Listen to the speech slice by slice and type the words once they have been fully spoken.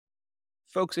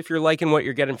Folks, if you're liking what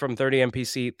you're getting from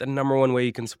 30MPC, the number one way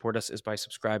you can support us is by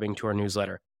subscribing to our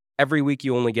newsletter. Every week,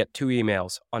 you only get 2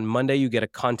 emails. On Monday, you get a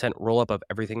content roll-up of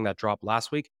everything that dropped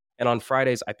last week. And on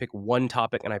Fridays, I pick one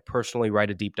topic and I personally write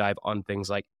a deep dive on things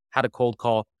like how to cold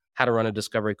call, how to run a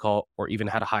discovery call, or even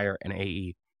how to hire an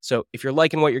AE. So if you're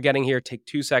liking what you're getting here, take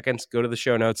 2 seconds, go to the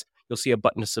show notes. You'll see a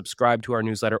button to subscribe to our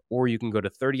newsletter, or you can go to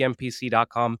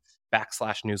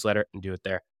 30mpc.com/newsletter and do it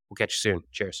there. We'll catch you soon.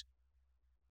 Cheers.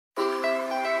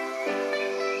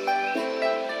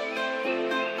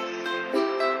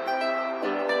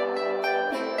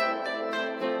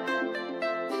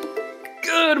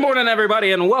 Good morning,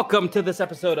 everybody, and welcome to this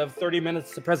episode of 30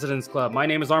 Minutes to President's Club. My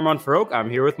name is Armand Farouk. I'm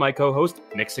here with my co-host,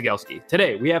 Nick Sigelski.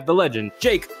 Today, we have the legend,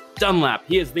 Jake Dunlap.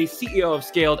 He is the CEO of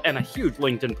Skaled and a huge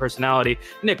LinkedIn personality.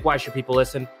 Nick, why should people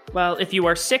listen? Well, if you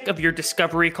are sick of your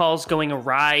discovery calls going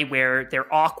awry where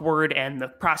they're awkward and the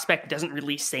prospect doesn't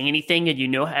really say anything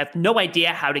and have no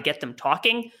idea how to get them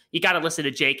talking, you got to listen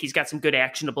to Jake. He's got some good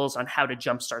actionables on how to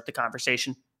jumpstart the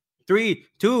conversation. 3,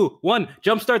 2, 1,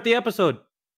 jumpstart the episode.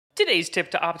 Today's tip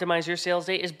to optimize your sales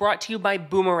day is brought to you by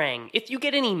Boomerang. If you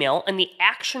get an email and the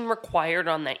action required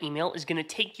on that email is going to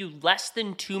take you less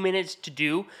than 2 minutes to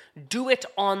do it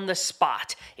on the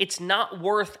spot. It's not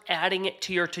worth adding it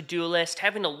to your to-do list,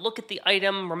 having to look at the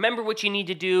item, remember what you need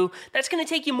to do. That's going to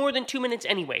take you more than 2 minutes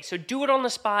anyway, so do it on the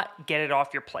spot, get it off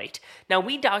your plate. Now,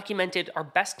 we documented our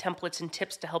best templates and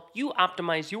tips to help you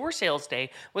optimize your sales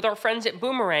day with our friends at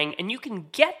Boomerang, and you can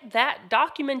get that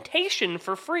documentation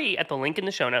for free at the link in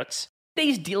the show notes.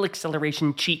 Today's deal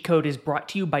acceleration cheat code is brought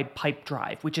to you by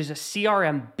Pipedrive, which is a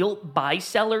CRM built by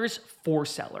sellers for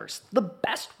sellers. The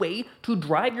best way to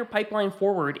drive your pipeline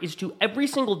forward is to every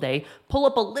single day pull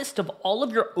up a list of all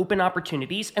of your open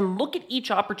opportunities and look at each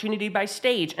opportunity by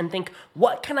stage and think,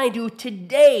 what can I do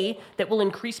today that will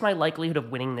increase my likelihood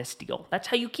of winning this deal? That's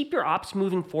how you keep your ops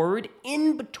moving forward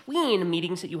in between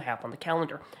meetings that you have on the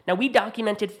calendar. Now, we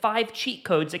documented 5 cheat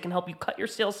codes that can help you cut your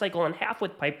sales cycle in half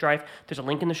with Pipedrive. There's a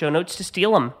link in the show notes to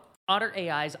steal them. Otter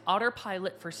AI's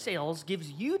Autopilot for Sales gives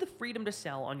you the freedom to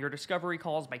sell on your discovery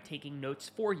calls by taking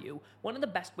notes for you. One of the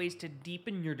best ways to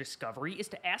deepen your discovery is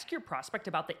to ask your prospect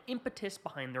about the impetus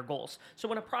behind their goals. So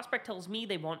when a prospect tells me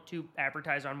they want to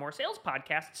advertise on more sales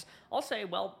podcasts, I'll say,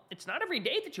 well, it's not every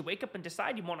day that you wake up and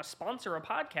decide you want to sponsor a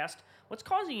podcast. What's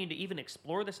causing you to even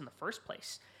explore this in the first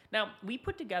place? Now, we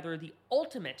put together the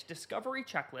ultimate discovery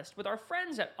checklist with our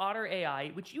friends at Otter AI,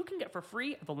 which you can get for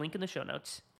free at the link in the show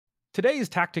notes. Today's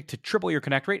tactic to triple your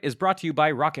connect rate is brought to you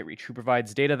by RocketReach, who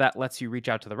provides data that lets you reach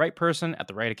out to the right person at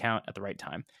the right account at the right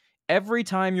time. Every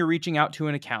time you're reaching out to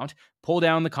an account, pull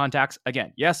down the contacts.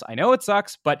 Again, yes, I know it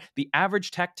sucks, but the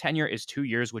average tech tenure is 2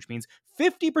 years, which means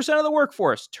 50% of the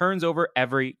workforce turns over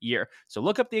every year. So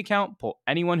look up the account, pull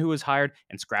anyone who was hired,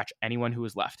 and scratch anyone who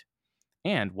was left.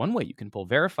 And one way you can pull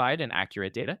verified and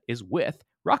accurate data is with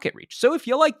RocketReach. So if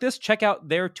you like this, check out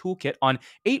their toolkit on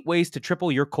 8 ways to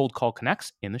triple your cold call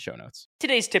connects in the show notes.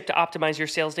 Today's tip to optimize your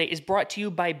sales day is brought to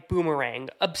you by Boomerang.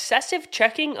 Obsessive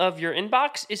checking of your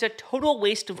inbox is a total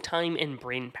waste of time and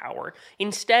brain power.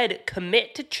 Instead,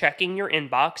 commit to checking your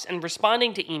inbox and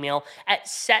responding to email at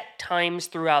set times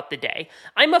throughout the day.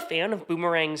 I'm a fan of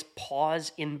Boomerang's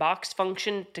pause inbox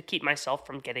function to keep myself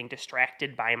from getting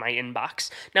distracted by my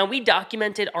inbox. Now, we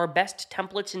documented our best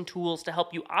templates and tools to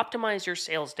help you optimize your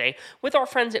sales day with our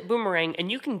friends at Boomerang,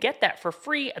 and you can get that for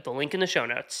free at the link in the show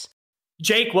notes.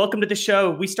 Jake, welcome to the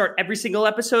show. We start every single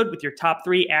episode with your top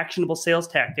 3 actionable sales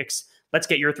tactics. Let's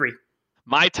get your 3.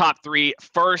 My top 3,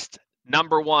 first,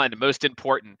 number 1, most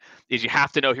important, is you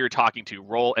have to know who you're talking to,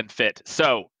 role and fit.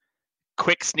 So,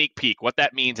 quick sneak peek. What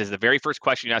that means is the very first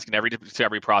question you ask in every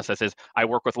discovery process is, I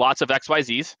work with lots of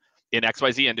XYZs in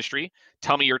XYZ industry.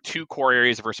 Tell me your 2 core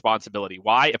areas of responsibility.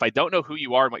 Why? If I don't know who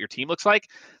you are and what your team looks like,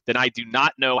 then I do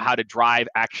not know how to drive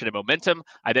action and momentum.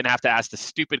 I then have to ask the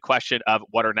stupid question of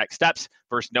what are next steps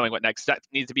versus knowing what next step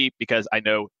needs to be because I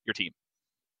know your team.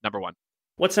 Number 1.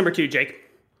 What's number 2, Jake?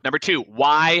 Number 2,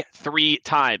 why 3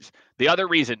 times? The other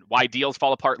reason why deals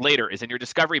fall apart later is in your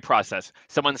discovery process.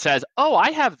 Someone says, oh,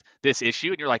 I have this issue.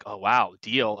 And you're like, oh, wow,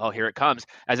 deal. Oh, here it comes.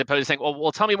 As opposed to saying,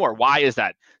 well, tell me more. Why is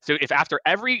that? So if after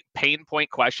every pain point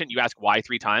question, you ask why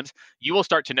 3 times, you will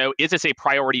start to know, is this a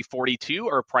priority 42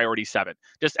 or priority 7?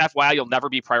 Just FYI, you'll never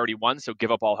be priority 1, so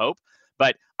give up all hope.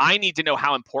 But I need to know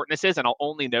how important this is, and I'll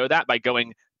only know that by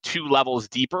going 2 levels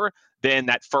deeper than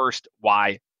that first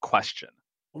why question.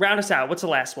 Round us out. What's the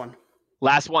last one?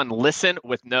 Last one, listen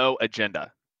with no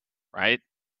agenda, right?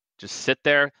 Just sit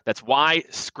there. That's why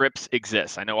scripts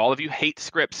exist. I know all of you hate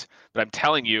scripts, but I'm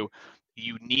telling you,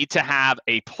 you need to have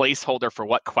a placeholder for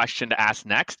what question to ask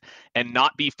next and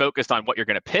not be focused on what you're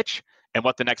going to pitch and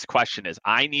what the next question is.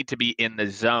 I need to be in the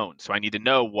zone. So I need to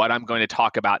know what I'm going to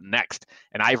talk about next.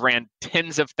 And I've ran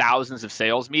tens of thousands of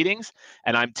sales meetings,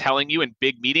 and I'm telling you, in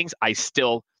big meetings, I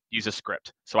still use a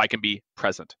script so I can be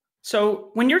present. So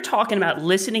when you're talking about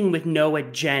listening with no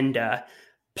agenda,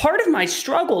 part of my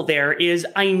struggle there is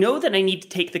I know that I need to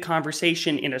take the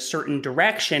conversation in a certain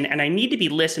direction, and I need to be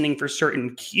listening for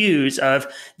certain cues of,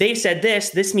 they said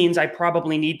this means I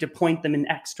probably need to point them in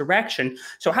X direction.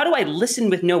 So how do I listen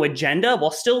with no agenda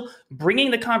while still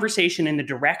bringing the conversation in the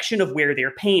direction of where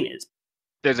their pain is?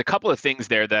 There's a couple of things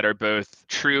there that are both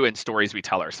true and stories we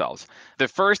tell ourselves. The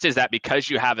first is that because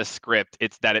you have a script,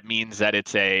 it means that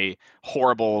it's a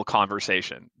horrible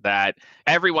conversation, that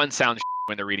everyone sounds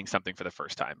when they're reading something for the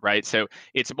first time, right? So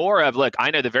it's more of, look,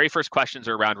 I know the very first questions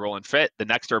are around role and fit, the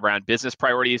next are around business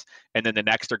priorities, and then the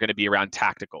next are going to be around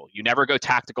tactical. You never go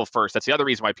tactical first. That's the other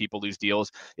reason why people lose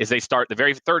deals is they start, the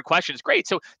very third question is, great,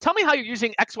 so tell me how you're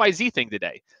using XYZ thing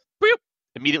today. Boop.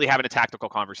 Immediately having a tactical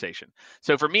conversation.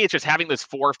 So for me, it's just having those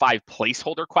 4 or 5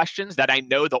 placeholder questions that I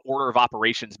know the order of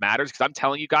operations matters, because I'm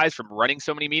telling you guys from running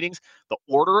so many meetings, the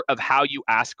order of how you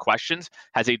ask questions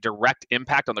has a direct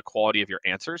impact on the quality of your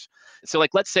answers. So like,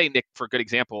 let's say, Nick, for a good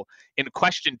example, in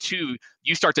question 2,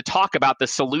 you start to talk about the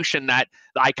solution that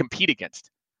I compete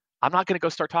against. I'm not going to go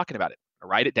start talking about it. I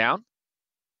write it down.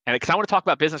 And because I want to talk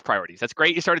about business priorities. That's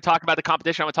great. You started talking about the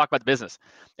competition. I want to talk about the business.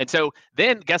 And so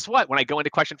then guess what? When I go into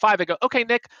question 5, I go, okay,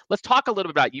 Nick, let's talk a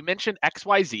little bit about, you mentioned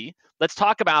XYZ. Let's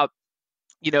talk about,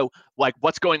 like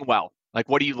what's going well. Like,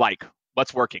 what do you like?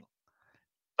 What's working?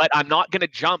 But I'm not going to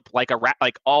jump like a rat,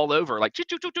 like all over, like,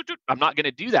 I'm not going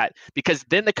to do that, because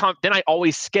then then I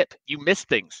always skip. You miss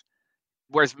things.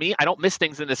 Whereas me, I don't miss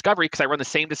things in discovery because I run the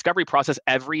same discovery process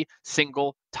every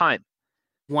single time.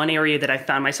 One area that I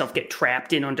found myself get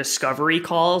trapped in on discovery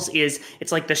calls is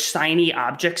it's like the shiny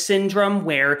object syndrome,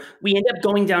 where we end up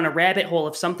going down a rabbit hole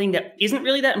of something that isn't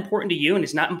really that important to you and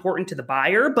is not important to the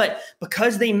buyer. But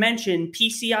because they mentioned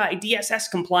PCI DSS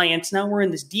compliance, now we're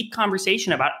in this deep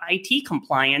conversation about IT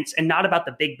compliance and not about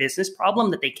the big business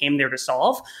problem that they came there to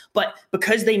solve. But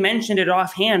because they mentioned it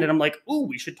offhand and I'm like, ooh,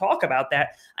 we should talk about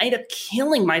that, I end up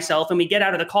killing myself, and we get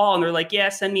out of the call and they're like, yeah,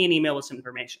 send me an email with some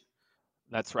information.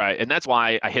 That's right. And that's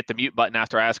why I hit the mute button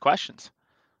after I ask questions.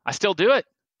 I still do it.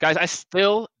 Guys, I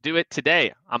still do it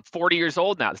today. I'm 40 years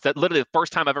old now. It's literally the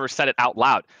first time I've ever said it out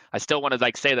loud. I still want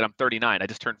to say that I'm 39. I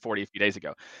just turned 40 a few days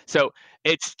ago. So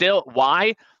it's still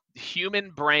why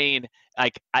human brain,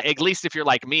 at least if you're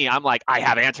like me, I'm like, I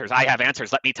have answers.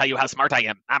 Let me tell you how smart I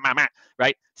am.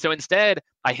 Right? So instead,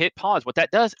 I hit pause, what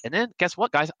that does. And then guess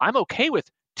what, guys? I'm okay with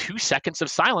 2 seconds of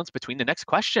silence between the next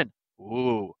question.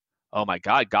 Ooh. Oh my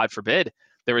God, God forbid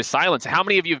there is silence. How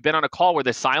many of you have been on a call where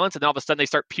there's silence and then all of a sudden they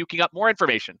start puking up more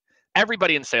information?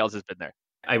 Everybody in sales has been there.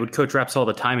 I would coach reps all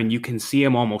the time, and you can see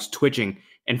them almost twitching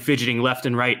and fidgeting left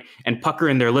and right and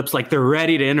puckering their lips like they're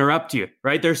ready to interrupt you,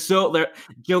 right? They're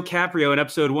Joe Caprio in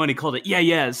episode 1, he called it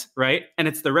yes, right? And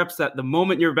it's the reps that the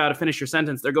moment you're about to finish your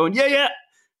sentence, they're going, yeah.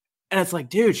 And it's like,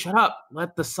 dude, shut up.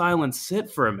 Let the silence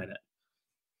sit for a minute.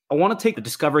 I want to take the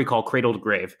discovery call cradle to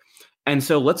grave. And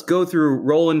so let's go through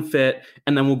role and fit,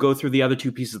 and then we'll go through the other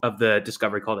 2 pieces of the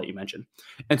discovery call that you mentioned.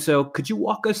 And so could you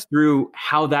walk us through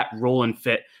how that role and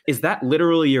fit, is that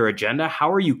literally your agenda?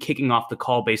 How are you kicking off the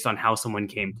call based on how someone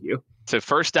came to you? So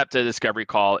first step to the discovery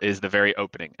call is the very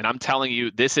opening. And I'm telling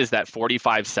you, this is that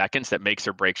 45 seconds that makes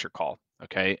or breaks your call.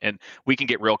 Okay. And we can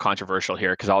get real controversial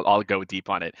here because I'll go deep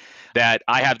on it. That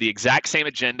I have the exact same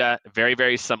agenda, very,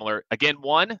 very similar. Again,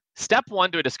 step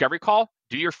 1 to a discovery call,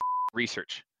 do your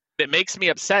research. It makes me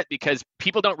upset because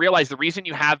people don't realize the reason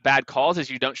you have bad calls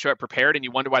is you don't show up prepared, and you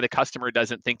wonder why the customer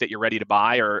doesn't think that you're ready to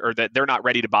buy or that they're not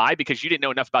ready to buy because you didn't know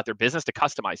enough about their business to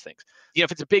customize things.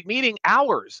 If it's a big meeting,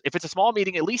 hours. If it's a small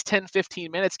meeting, at least 10,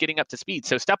 15 minutes getting up to speed.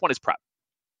 So step 1 is prep.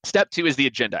 Step 2 is the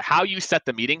agenda. How you set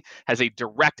the meeting has a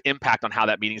direct impact on how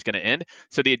that meeting is going to end.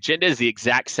 So the agenda is the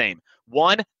exact same.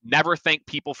 1, never thank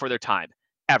people for their time,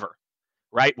 ever.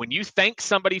 Right? When you thank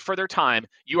somebody for their time,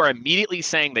 you are immediately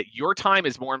saying that your time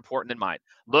is more important than mine.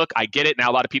 Look, I get it.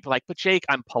 Now, a lot of people are like, but Jake,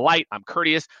 I'm polite, I'm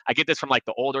courteous. I get this from like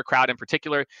the older crowd in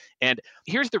particular. And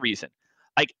here's the reason.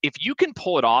 Like, if you can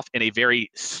pull it off in a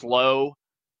very slow,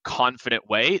 confident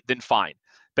way, then fine.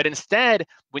 But instead,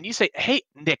 when you say, hey,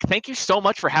 Nick, thank you so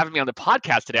much for having me on the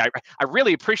podcast today. I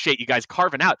really appreciate you guys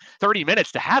carving out 30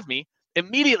 minutes to have me.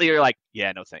 Immediately, you're like,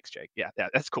 yeah, no thanks, Jake. Yeah,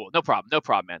 that's cool. No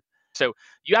problem, man. So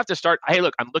you have to start, hey,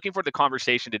 look, I'm looking for the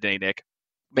conversation today, Nick.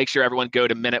 Make sure everyone go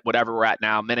to minute, whatever we're at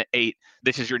now, minute 8.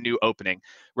 This is your new opening,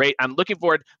 right? I'm looking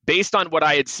forward, based on what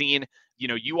I had seen,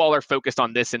 you all are focused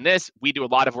on this and this. We do a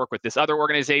lot of work with this other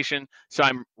organization. So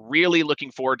I'm really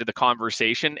looking forward to the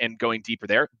conversation and going deeper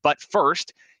there. But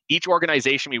first, each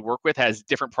organization we work with has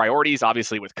different priorities.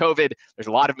 Obviously, with COVID, there's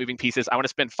a lot of moving pieces. I want to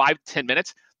spend 5 to 10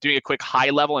 minutes doing a quick high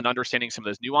level and understanding some of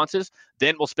those nuances.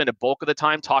 Then we'll spend a bulk of the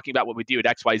time talking about what we do at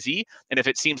XYZ. And if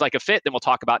it seems like a fit, then we'll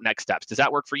talk about next steps. Does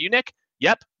that work for you, Nick?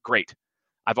 Yep, great.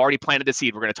 I've already planted the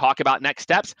seed. We're going to talk about next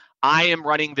steps. I am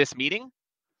running this meeting,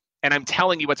 and I'm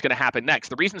telling you what's going to happen next.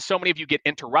 The reason so many of you get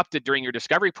interrupted during your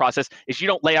discovery process is you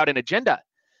don't lay out an agenda.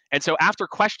 And so after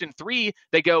question 3,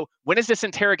 they go, when is this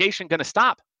interrogation going to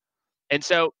stop? And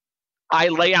so I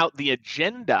lay out the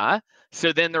agenda,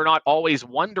 so then they're not always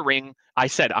wondering. I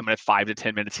said, I'm going to have 5 to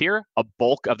 10 minutes here, a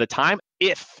bulk of the time,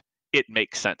 if it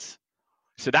makes sense.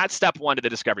 So that's step 1 to the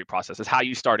discovery process, is how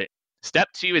you start it. Step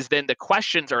 2 is then the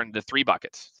questions are in the 3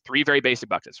 buckets, 3 very basic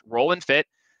buckets. Role and fit.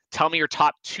 Tell me your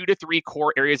top 2 to 3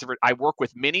 core areas of it. I work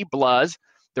with many BLAs.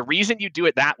 The reason you do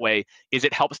it that way is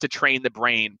it helps to train the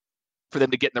brain for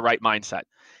them to get in the right mindset.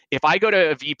 If I go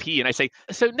to a VP and I say,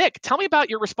 so Nick, tell me about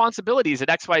your responsibilities at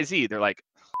XYZ. They're like,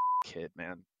 kid,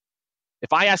 man.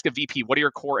 If I ask a VP, what are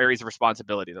your core areas of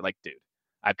responsibility? They're like, dude,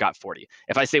 I've got 40.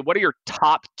 If I say, what are your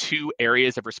top 2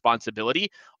 areas of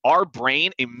responsibility? Our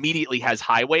brain immediately has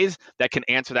highways that can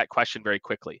answer that question very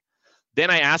quickly. Then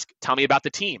I ask, tell me about the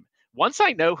team. Once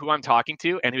I know who I'm talking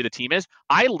to and who the team is,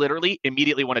 I literally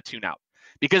immediately want to tune out.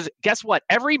 Because guess what?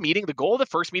 Every meeting, the goal of the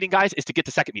first meeting, guys, is to get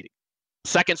the second meeting.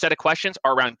 Second set of questions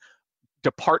are around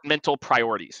departmental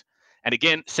priorities. And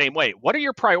again, same way. What are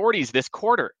your priorities this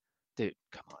quarter? Dude,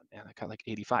 come on, man. I got like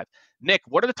 85. Nick,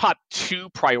 what are the top 2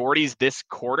 priorities this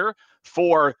quarter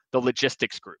for the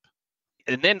logistics group?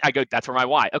 And then I go, that's where my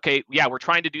why. Okay, yeah, we're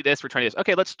trying to do this. We're trying to do this.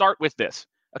 Okay, let's start with this.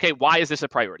 Okay, why is this a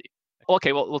priority?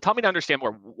 Okay, well, tell me to understand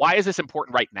more. Why is this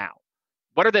important right now?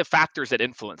 What are the factors that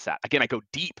influence that? Again, I go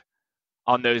deep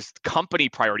on those company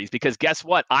priorities, because guess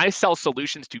what? I sell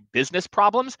solutions to business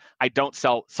problems. I don't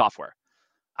sell software.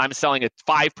 I'm selling a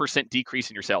 5% decrease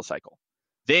in your sales cycle.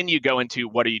 Then you go into,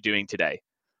 what are you doing today?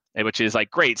 Which is like,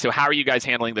 great. So how are you guys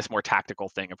handling this more tactical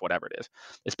thing of whatever it is?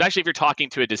 Especially if you're talking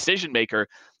to a decision maker,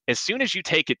 as soon as you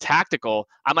take it tactical,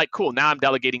 I'm like, cool, now I'm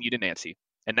delegating you to Nancy.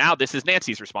 And now this is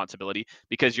Nancy's responsibility,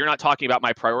 because you're not talking about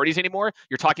my priorities anymore.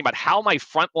 You're talking about how my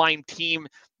frontline team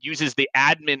uses the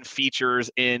admin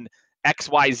features in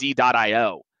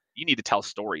XYZ.io. You need to tell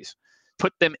stories.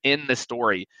 Put them in the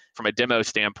story from a demo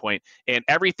standpoint. And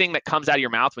everything that comes out of your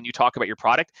mouth when you talk about your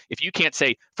product, if you can't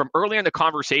say from earlier in the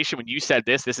conversation when you said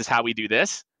this is how we do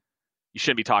this, you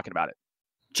shouldn't be talking about it.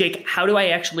 Jake, how do I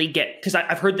actually get, because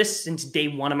I've heard this since day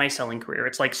 1 of my selling career.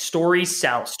 It's like stories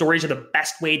sell. Stories are the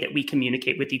best way that we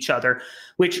communicate with each other,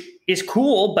 which is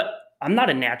cool, but I'm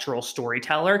not a natural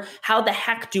storyteller. How the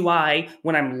heck do I,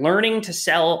 when I'm learning to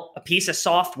sell a piece of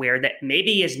software that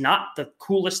maybe is not the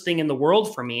coolest thing in the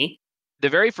world for me? The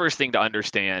very first thing to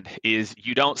understand is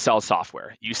you don't sell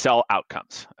software, you sell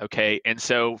outcomes, okay? And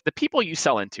so the people you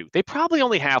sell into, they probably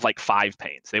only have like 5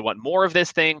 pains. They want more of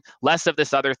this thing, less of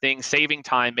this other thing, saving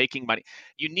time, making money.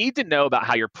 You need to know about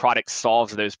how your product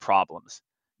solves those problems,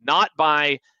 not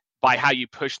by how you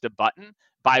push the button,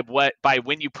 by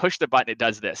when you push the button, it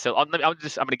does this. So I'm going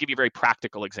to give you a very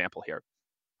practical example here.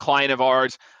 Client of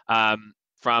ours,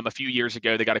 from a few years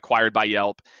ago, they got acquired by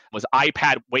Yelp, was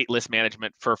iPad waitlist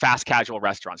management for fast casual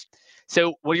restaurants.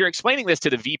 So when you're explaining this to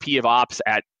the VP of Ops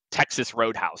at Texas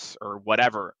Roadhouse or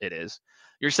whatever it is,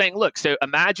 you're saying, look, so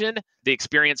imagine the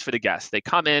experience for the guests. They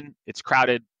come in, it's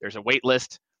crowded, there's a wait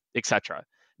list, etc.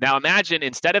 Now imagine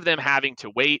instead of them having to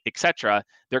wait, etc.,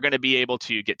 they're going to be able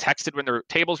to get texted when their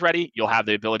table's ready. You'll have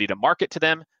the ability to market to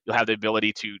them. You'll have the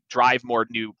ability to drive more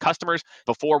new customers.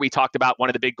 Before, we talked about one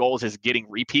of the big goals is getting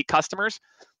repeat customers.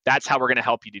 That's how we're going to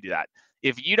help you to do that.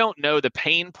 If you don't know the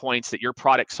pain points that your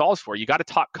product solves for, you got to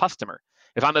talk customer.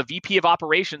 If I'm a VP of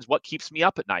operations, what keeps me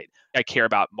up at night? I care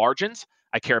about margins.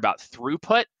 I care about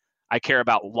throughput. I care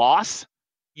about loss.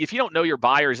 If you don't know your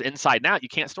buyers inside and out, you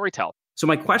can't storytell. So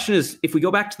my question is, if we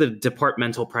go back to the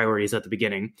departmental priorities at the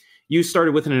beginning, you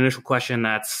started with an initial question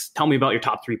that's, tell me about your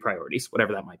top 3 priorities,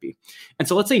 whatever that might be. And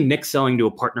so let's say Nick's selling to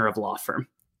a partner of law firm,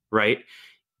 right?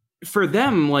 For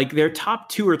them, like their top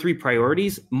 2 or 3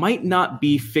 priorities might not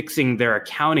be fixing their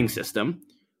accounting system,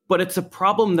 but it's a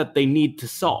problem that they need to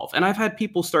solve. And I've had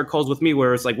people start calls with me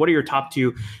where it's like, what are your top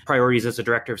 2 priorities as a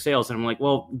director of sales? And I'm like,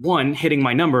 well, 1, hitting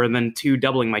my number, and then 2,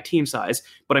 doubling my team size.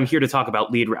 But I'm here to talk about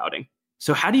lead routing.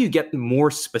 So how do you get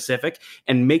more specific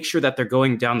and make sure that they're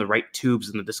going down the right tubes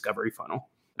in the discovery funnel?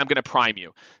 I'm going to prime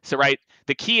you. So, right,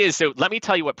 the key is, so let me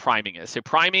tell you what priming is. So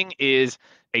priming is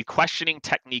a questioning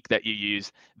technique that you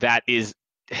use that is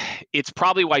it's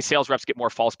probably why sales reps get more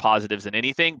false positives than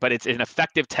anything, but it's an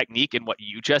effective technique in what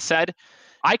you just said.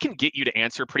 I can get you to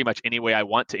answer pretty much any way I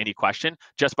want to any question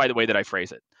just by the way that I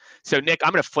phrase it. So Nick,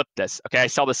 I'm going to flip this. Okay, I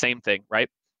sell the same thing, right?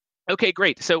 Okay,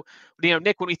 great. So,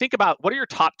 Nick, when we think about what are your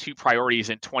top 2 priorities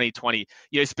in 2020,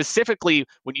 specifically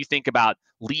when you think about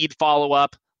lead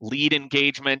follow-up, lead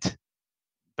engagement,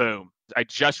 boom. I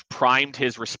just primed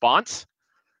his response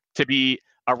to be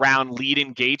around lead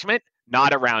engagement,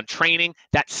 not around training.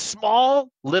 That small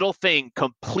little thing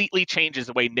completely changes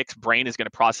the way Nick's brain is going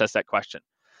to process that question.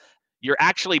 You're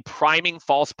actually priming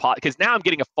false because now I'm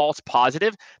getting a false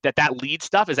positive that lead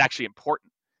stuff is actually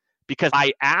important because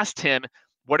I asked him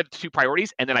what are the 2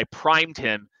 priorities, and then I primed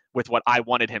him with what I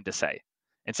wanted him to say.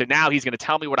 And so now he's going to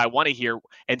tell me what I want to hear.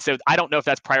 And so I don't know if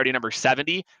that's priority number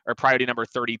 70 or priority number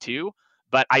 32,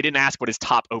 but I didn't ask what his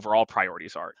top overall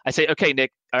priorities are. I say, okay,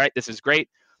 Nick, all right, this is great.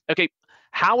 Okay,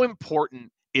 how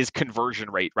important is conversion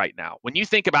rate right now? When you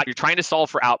think about you're trying to solve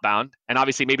for outbound, and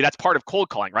obviously maybe that's part of cold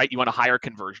calling, right? You want a higher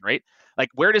conversion rate. Like,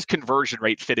 where does conversion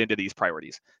rate fit into these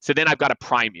priorities? So then I've got to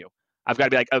prime you. I've got to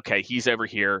be like, okay, he's over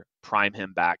here, prime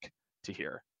him back to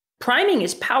here. Priming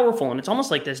is powerful, and it's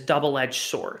almost like this double-edged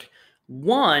sword.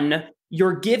 One,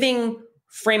 you're giving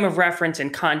frame of reference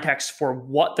and context for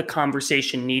what the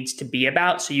conversation needs to be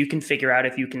about so you can figure out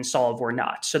if you can solve or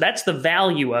not. So that's the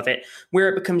value of it. Where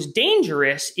it becomes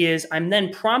dangerous is I'm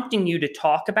then prompting you to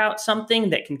talk about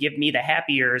something that can give me the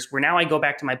happy ears, where now I go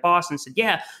back to my boss and said,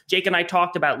 yeah, Jake and I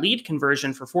talked about lead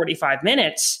conversion for 45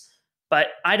 minutes, but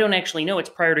I don't actually know it's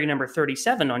priority number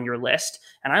 37 on your list.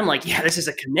 And I'm like, yeah, this is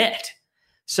a commit.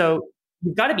 So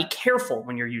you've got to be careful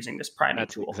when you're using this priming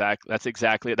tool. That's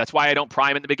exactly it. That's why I don't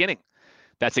prime in the beginning.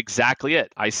 That's exactly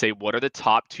it. I say, what are the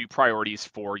top 2 priorities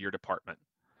for your department?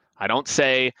 I don't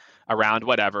say around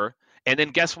whatever. And then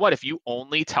guess what? If you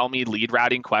only tell me lead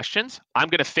routing questions, I'm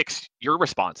going to fix your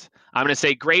response. I'm going to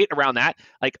say, great, around that.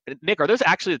 Like, Nick, are those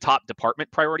actually the top department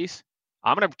priorities?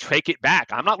 I'm going to take it back.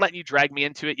 I'm not letting you drag me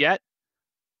into it yet.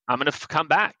 I'm going to come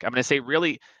back. I'm going to say,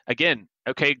 really, again,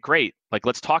 okay, great. Like,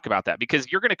 let's talk about that,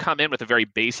 because you're going to come in with a very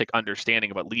basic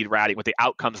understanding of what lead routing, what the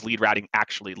outcomes lead routing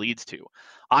actually leads to.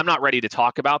 I'm not ready to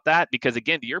talk about that because,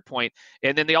 again, to your point,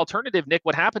 and then the alternative, Nick,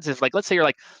 what happens is, like, let's say you're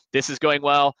like, this is going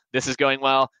well, this is going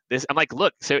well, this. I'm like,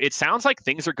 look, so it sounds like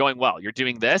things are going well. You're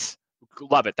doing this.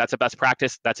 Love it. That's a best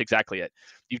practice. That's exactly it.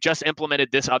 You've just implemented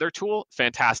this other tool.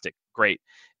 Fantastic. Great.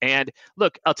 And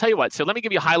look, I'll tell you what. So let me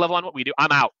give you a high level on what we do.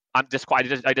 I'm out. I'm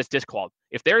disqualified. I just disqualified.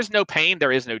 If there is no pain,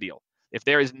 there is no deal. If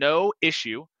there is no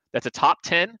issue that's a top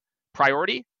 10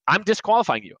 priority, I'm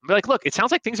disqualifying you. I'm like, look, it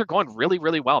sounds like things are going really,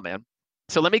 really well, man.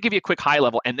 So let me give you a quick high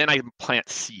level, and then I plant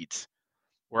seeds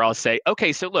where I'll say,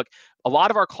 okay, so look, a lot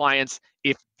of our clients,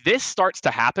 if this starts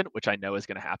to happen, which I know is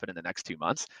going to happen in the next 2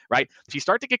 months, right? If you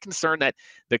start to get concerned that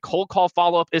the cold call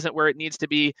follow-up isn't where it needs to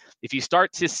be, if you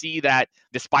start to see that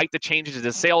despite the changes to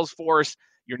the sales force,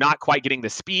 you're not quite getting the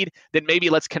speed, then maybe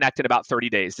let's connect in about 30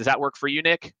 days. Does that work for you,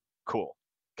 Nick? Cool.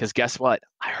 Because guess what?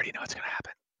 I already know what's going to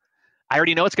happen. I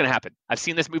already know what's going to happen. I've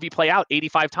seen this movie play out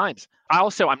 85 times. I'm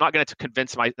not going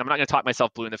to talk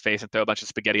myself blue in the face and throw a bunch of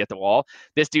spaghetti at the wall.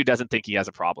 This dude doesn't think he has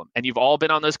a problem. And you've all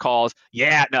been on those calls.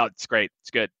 Yeah, no, it's great. It's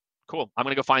good. Cool. I'm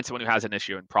going to go find someone who has an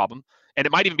issue and problem. And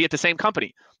it might even be at the same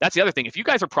company. That's the other thing. If you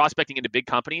guys are prospecting into big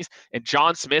companies and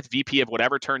John Smith, VP of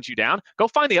whatever, turns you down, go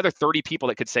find the other 30 people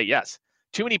that could say yes.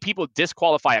 Too many people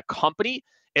disqualify a company.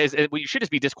 You should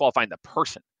just be disqualifying the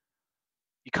person.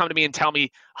 You come to me and tell me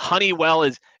Honeywell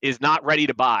is not ready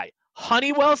to buy.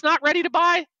 Honeywell's not ready to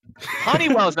buy?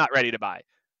 Honeywell's not ready to buy.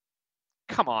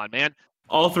 Come on, man.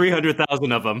 All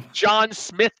 300,000 of them. John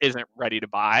Smith isn't ready to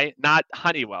buy, not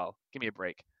Honeywell. Give me a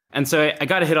break. And so I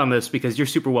got to hit on this because you're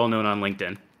super well known on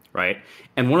LinkedIn, right?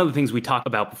 And one of the things we talked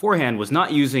about beforehand was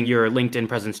not using your LinkedIn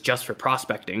presence just for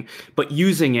prospecting, but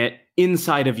using it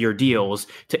inside of your deals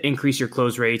to increase your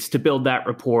close rates, to build that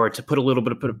rapport, to put a little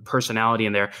bit of personality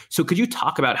in there. So could you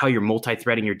talk about how you're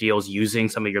multi-threading your deals using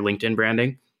some of your LinkedIn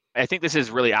branding? I think this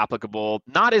is really applicable,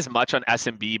 not as much on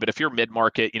SMB, but if you're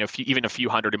mid-market, even a few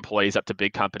hundred employees up to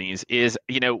big companies, is,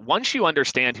 once you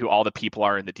understand who all the people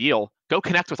are in the deal, go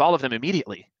connect with all of them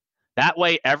immediately. That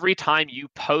way, every time you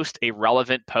post a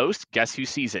relevant post, guess who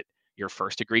sees it? Your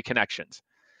first degree connections.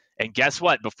 And guess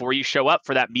what? Before you show up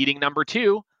for that meeting number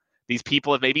 2, these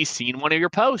people have maybe seen one of your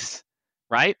posts,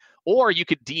 right? Or you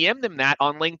could DM them that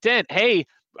on LinkedIn. Hey,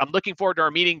 I'm looking forward to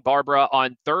our meeting, Barbara,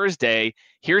 on Thursday.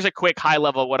 Here's a quick high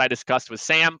level of what I discussed with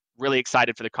Sam. Really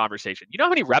excited for the conversation. You know how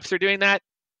many reps are doing that?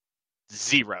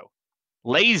 0.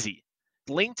 Lazy.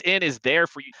 LinkedIn is there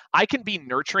for you. I can be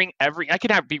nurturing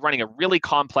be running a really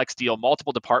complex deal,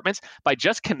 multiple departments, by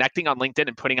just connecting on LinkedIn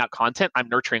and putting out content. I'm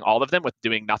nurturing all of them with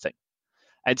doing nothing.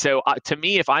 And so to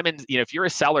me, if I'm in, if you're a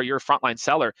seller, you're a frontline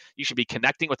seller, you should be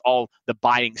connecting with all the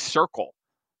buying circle,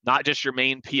 not just your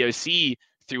main POC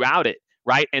throughout it,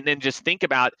 right? And then just think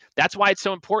about, that's why it's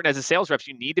so important as a sales rep,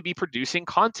 you need to be producing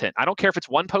content. I don't care if it's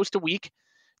one post a week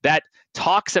that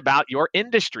talks about your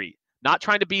industry, not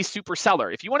trying to be super seller.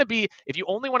 If you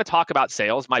only want to talk about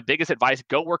sales, my biggest advice,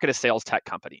 go work at a sales tech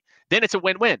company. Then it's a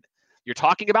win-win. You're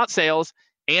talking about sales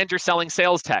and you're selling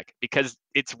sales tech because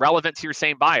it's relevant to your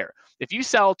same buyer. If you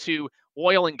sell to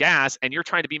oil and gas and you're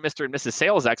trying to be Mr. and Mrs.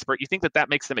 Sales expert, you think that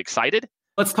makes them excited?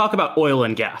 Let's talk about oil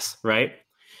and gas, right?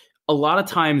 A lot of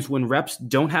times when reps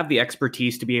don't have the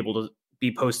expertise to be able to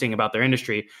be posting about their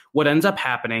industry, what ends up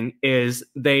happening is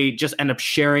they just end up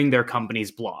sharing their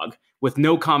company's blog with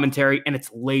no commentary, and it's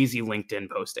lazy LinkedIn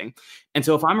posting. And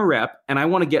so if I'm a rep and I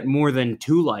want to get more than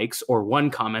 2 likes or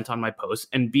 1 comment on my post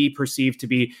and be perceived to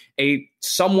be a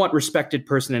somewhat respected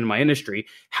person in my industry,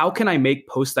 how can I make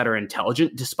posts that are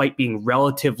intelligent despite being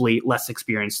relatively less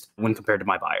experienced when compared to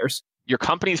my buyers? Your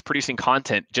company's producing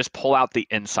content, just pull out the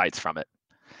insights from it.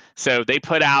 So they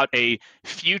put out a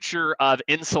future of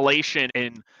insulation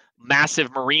in massive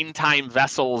maritime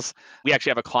vessels. We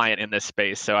actually have a client in this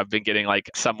space. So I've been getting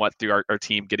somewhat through our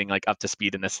team getting up to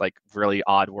speed in this really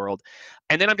odd world.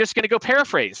 And then I'm just going to go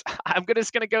paraphrase. I'm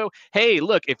just going to go, hey,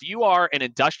 look, if you are an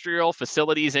industrial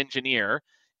facilities engineer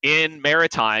in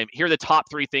maritime, here are the top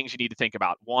 3 things you need to think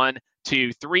about. 1,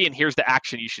 2, 3, and here's the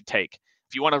action you should take.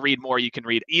 If you want to read more, you can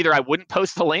read. Either I wouldn't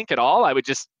post the link at all. I would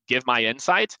just give my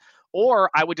insights. Or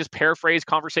I would just paraphrase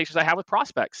conversations I have with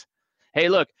prospects. Hey,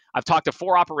 look, I've talked to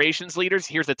 4 operations leaders.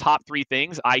 Here's the top 3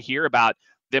 things I hear about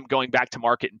them going back to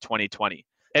market in 2020.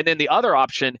 And then the other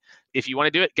option, if you want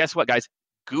to do it, guess what, guys?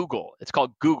 Google. It's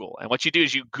called Google. And what you do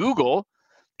is you Google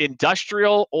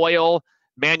industrial oil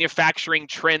manufacturing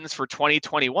trends for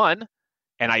 2021.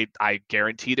 And I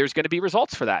guarantee there's going to be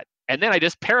results for that. And then I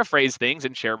just paraphrase things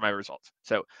and share my results.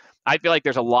 So I feel like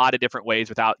there's a lot of different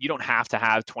ways you don't have to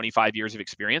have 25 years of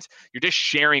experience. You're just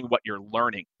sharing what you're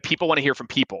learning. People want to hear from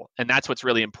people, and that's what's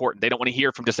really important. They don't want to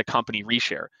hear from just a company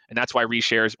reshare. And that's why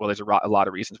reshares, well, there's a lot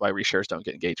of reasons why reshares don't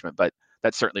get engagement, but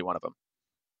that's certainly one of them.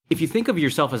 If you think of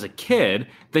yourself as a kid,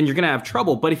 then you're going to have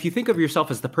trouble. But if you think of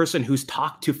yourself as the person who's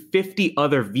talked to 50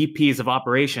 other VPs of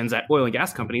operations at oil and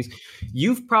gas companies,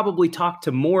 you've probably talked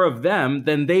to more of them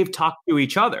than they've talked to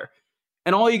each other.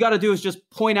 And all you got to do is just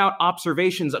point out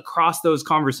observations across those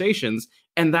conversations,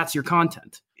 and that's your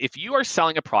content. If you are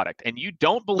selling a product and you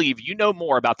don't believe you know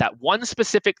more about that one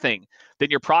specific thing than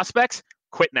your prospects,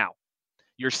 quit now.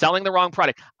 You're selling the wrong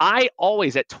product. I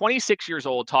always, at 26 years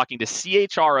old, talking to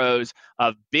CHROs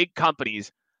of big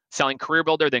companies, selling Career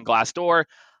Builder, then Glassdoor,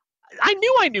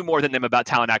 I knew more than them about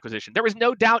talent acquisition. There was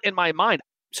no doubt in my mind.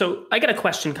 So I got a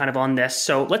question kind of on this.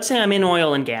 So let's say I'm in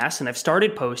oil and gas and I've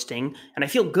started posting and I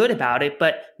feel good about it,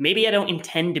 but maybe I don't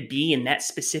intend to be in that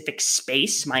specific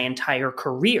space my entire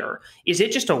career. Is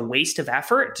it just a waste of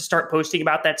effort to start posting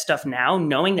about that stuff now,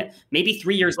 knowing that maybe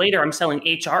 3 years later I'm selling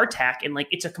HR tech and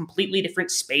it's a completely different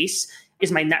space?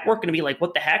 Is my network going to be like,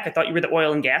 what the heck? I thought you were the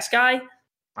oil and gas guy.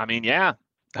 I mean, yeah.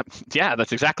 Yeah,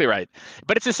 that's exactly right.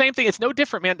 But it's the same thing. It's no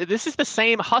different, man. This is the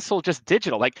same hustle, just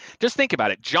digital. Just think about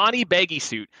it. Johnny Baggy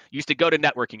Suit used to go to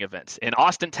networking events in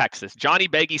Austin, Texas. Johnny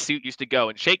Baggy Suit used to go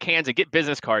and shake hands and get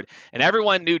business card. And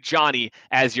everyone knew Johnny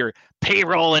as your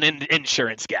payroll and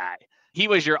insurance guy. He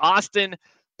was your Austin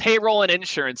payroll and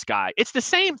insurance guy. It's the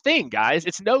same thing, guys.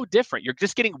 It's no different. You're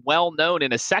just getting well known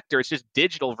in a sector. It's just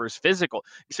digital versus physical.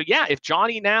 So yeah, if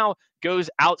Johnny now goes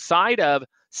outside of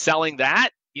selling that,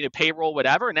 payroll,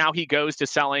 whatever. Now he goes to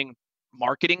selling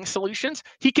marketing solutions.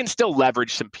 He can still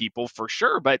leverage some people for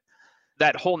sure, but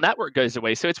that whole network goes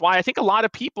away. So it's why I think a lot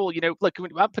of people, look,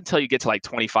 up until you get to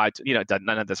 25,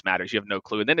 none of this matters. You have no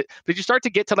clue. And then, but you start to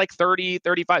get to 30,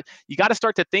 35, you got to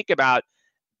start to think about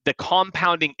the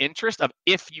compounding interest of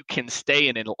if you can stay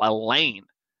in a lane.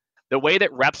 The way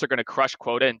that reps are going to crush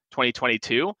quota in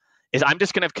 2022 is I'm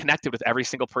just going to have connected with every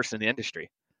single person in the industry.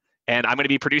 And I'm going to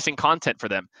be producing content for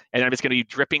them. And I'm just going to be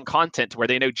dripping content to where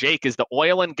they know Jake is the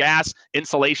oil and gas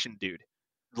insulation dude.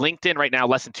 LinkedIn right now,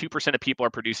 less than 2% of people are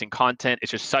producing content.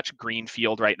 It's just such green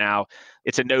field right now.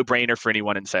 It's a no-brainer for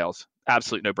anyone in sales.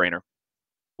 Absolute no-brainer.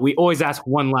 We always ask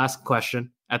one last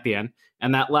question at the end.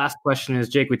 And that last question is,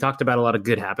 Jake, we talked about a lot of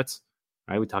good habits,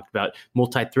 right? We talked about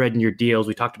multi-threading your deals.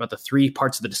 We talked about the 3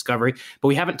 parts of the discovery, but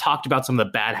we haven't talked about some of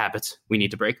the bad habits we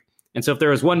need to break. And so if there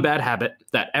was one bad habit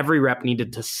that every rep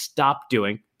needed to stop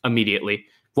doing immediately,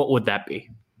 what would that be?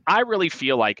 I really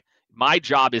feel like my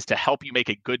job is to help you make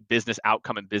a good business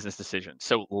outcome and business decision.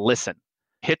 So listen,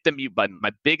 hit the mute button.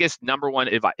 My biggest number one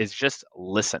advice is just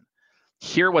listen.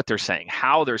 hear what they're saying,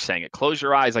 how they're saying it. Close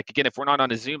your eyes. Like, again, if we're not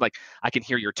on a Zoom, like I can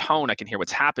hear your tone, I can hear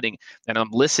what's happening, and I'm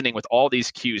listening with all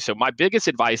these cues. So my biggest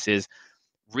advice is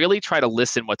really try to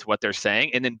listen to what they're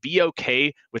saying, and then be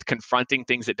okay with confronting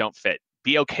things that don't fit.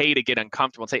 Be okay to get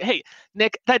uncomfortable and say, hey,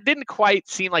 Nick, that didn't quite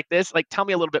seem like this. Like, tell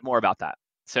me a little bit more about that.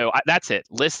 So that's it.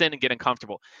 Listen and get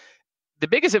uncomfortable. The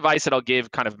biggest advice that I'll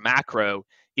give kind of macro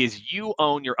is you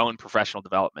own your own professional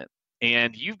development.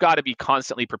 And you've got to be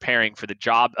constantly preparing for the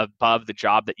job above the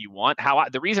job that you want.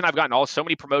 The reason I've gotten so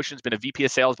many promotions, been a VP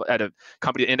of sales at a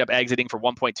company that ended up exiting for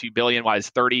 1.2 billion while I was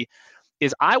 30,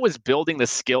 is I was building the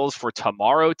skills for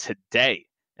tomorrow today.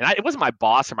 And it wasn't my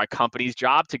boss or my company's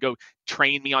job to go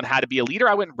train me on how to be a leader.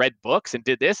 I went and read books and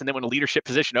did this. And then when a leadership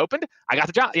position opened, I got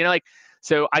the job.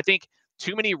 So I think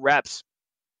too many reps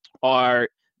are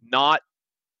not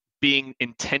being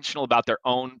intentional about their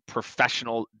own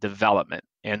professional development.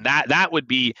 And that would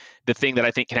be the thing that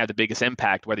I think can have the biggest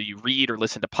impact, whether you read or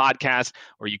listen to podcasts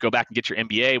or you go back and get your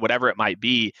MBA, whatever it might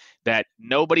be, that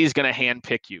nobody's going to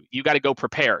handpick you. You got to go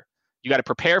prepare. You got to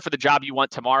prepare for the job you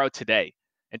want tomorrow, today.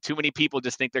 And too many people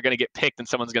just think they're going to get picked and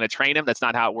someone's going to train them. That's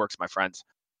not how it works, my friends.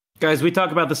 Guys, we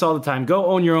talk about this all the time. Go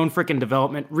own your own freaking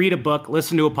development. Read a book,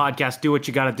 listen to a podcast, do what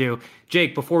you got to do.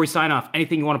 Jake, before we sign off,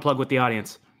 anything you want to plug with the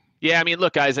audience? Yeah, I mean,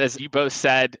 look, guys, as you both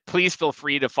said, please feel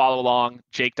free to follow along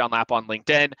Jake Dunlap on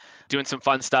LinkedIn, doing some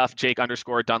fun stuff,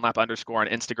 Jake_Dunlap_ on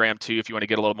Instagram too, if you want to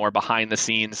get a little more behind the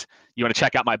scenes. You want to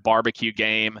check out my barbecue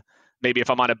game. Maybe if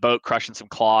I'm on a boat crushing some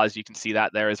claws, you can see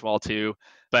that there as well too.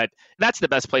 But that's the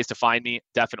best place to find me,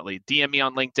 definitely. DM me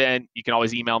on LinkedIn. You can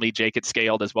always email me,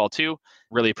 Jake@Skaled as well too.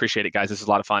 Really appreciate it, guys. This is a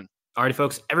lot of fun. All right,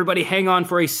 folks, everybody hang on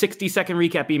for a 60-second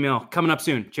recap email coming up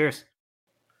soon. Cheers.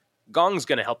 Gong's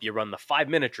going to help you run the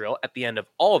 5-minute drill at the end of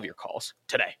all of your calls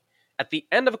today. At the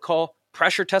end of a call,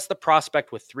 pressure test the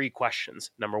prospect with 3 questions.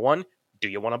 Number 1, do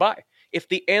you want to buy? If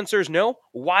the answer is no,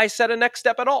 why set a next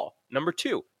step at all? Number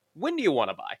 2, when do you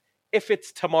want to buy? If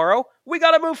it's tomorrow, we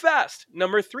got to move fast.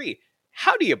 Number 3,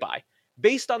 how do you buy?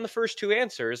 Based on the first 2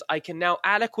 answers, I can now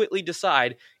adequately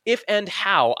decide if and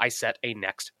how I set a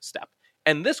next step.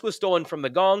 And this was stolen from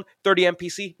the Gong 30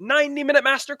 MPC 90-minute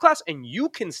masterclass, and you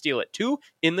can steal it too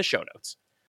in the show notes.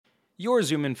 Your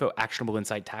ZoomInfo actionable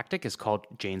insight tactic is called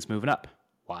Jane's Moving Up.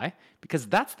 Why? Because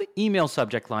that's the email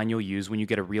subject line you'll use when you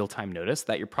get a real-time notice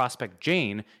that your prospect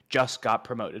Jane just got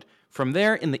promoted. From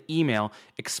there, in the email,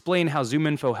 explain how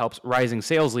ZoomInfo helps rising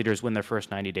sales leaders win their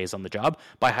first 90 days on the job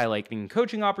by highlighting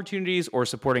coaching opportunities or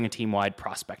supporting a team-wide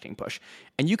prospecting push.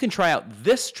 And you can try out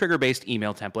this trigger-based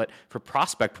email template for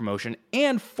prospect promotion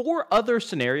and 4 other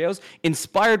scenarios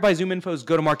inspired by ZoomInfo's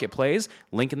go-to-market plays,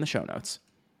 link in the show notes.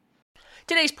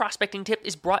 Today's prospecting tip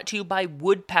is brought to you by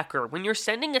Woodpecker. When you're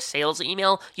sending a sales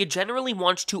email, you generally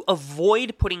want to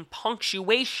avoid putting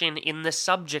punctuation in the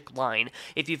subject line.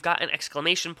 If you've got an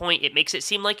exclamation point, it makes it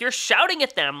seem like you're shouting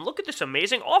at them, look at this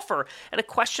amazing offer, and a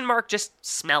question mark just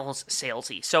smells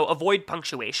salesy, so avoid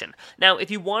punctuation. Now, if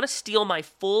you want to steal my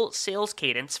full sales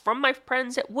cadence from my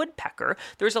friends at Woodpecker,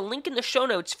 there's a link in the show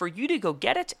notes for you to go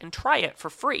get it and try it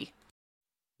for free.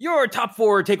 Your top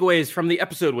 4 takeaways from the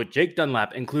episode with Jake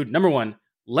Dunlap include, number 1,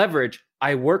 leverage.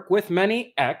 I work with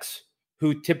many X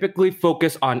who typically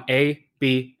focus on A,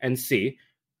 B, and C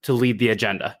to lead the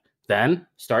agenda. Then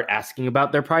start asking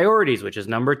about their priorities, which is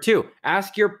number 2.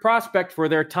 Ask your prospect for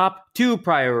their top 2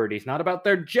 priorities, not about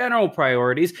their general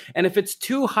priorities. And if it's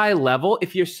too high level,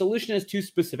 if your solution is too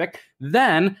specific,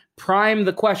 then prime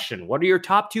the question. What are your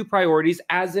top 2 priorities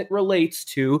as it relates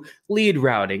to lead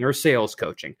routing or sales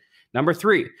coaching? Number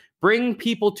 3, bring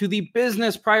people to the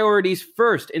business priorities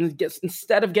first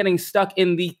instead of getting stuck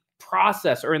in the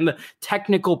process or in the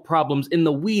technical problems, in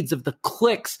the weeds of the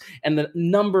clicks and the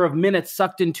number of minutes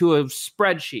sucked into a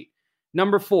spreadsheet.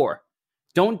 Number 4,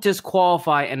 don't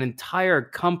disqualify an entire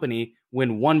company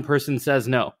when one person says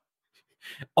no.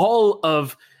 All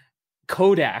of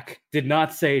Kodak did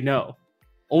not say no.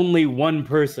 Only one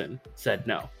person said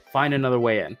no. Find another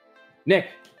way in. Nick,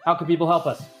 how can people help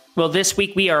us? Well, this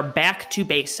week we are back to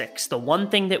basics. The one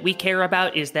thing that we care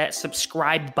about is that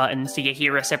subscribe button so you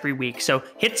hear us every week. So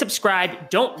hit subscribe,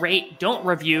 don't rate, don't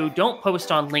review, don't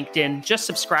post on LinkedIn, just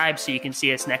subscribe so you can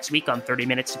see us next week on 30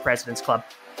 Minutes to President's Club.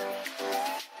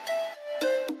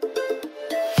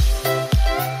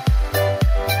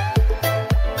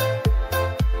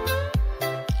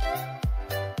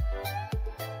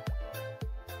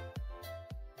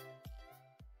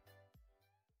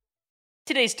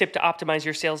 Today's tip to optimize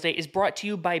your sales day is brought to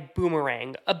you by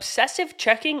Boomerang. Obsessive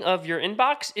checking of your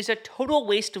inbox is a total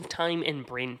waste of time and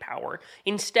brain power.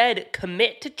 Instead,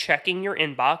 commit to checking your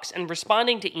inbox and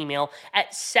responding to email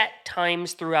at set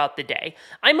times throughout the day.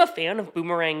 I'm a fan of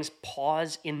Boomerang's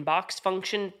pause inbox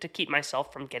function to keep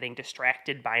myself from getting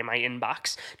distracted by my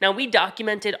inbox. Now, we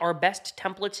documented our best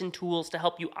templates and tools to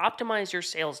help you optimize your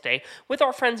sales day with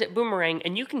our friends at Boomerang,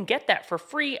 and you can get that for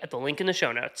free at the link in the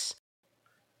show notes.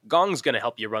 Gong's going to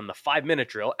help you run the 5-minute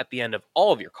drill at the end of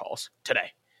all of your calls today.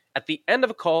 At the end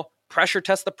of a call, pressure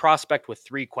test the prospect with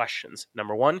 3 questions.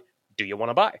 Number 1, do you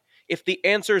want to buy? If the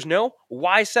answer is no,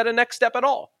 why set a next step at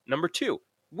all? Number 2,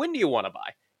 when do you want to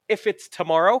buy? If it's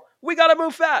tomorrow, we got to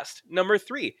move fast. Number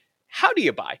 3, how do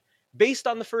you buy? Based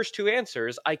on the first 2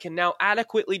 answers, I can now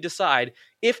adequately decide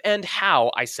if and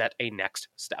how I set a next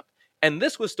step. And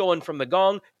this was stolen from the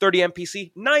Gong 30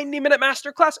 MPC 90-minute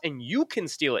masterclass, and you can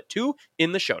steal it too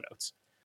in the show notes.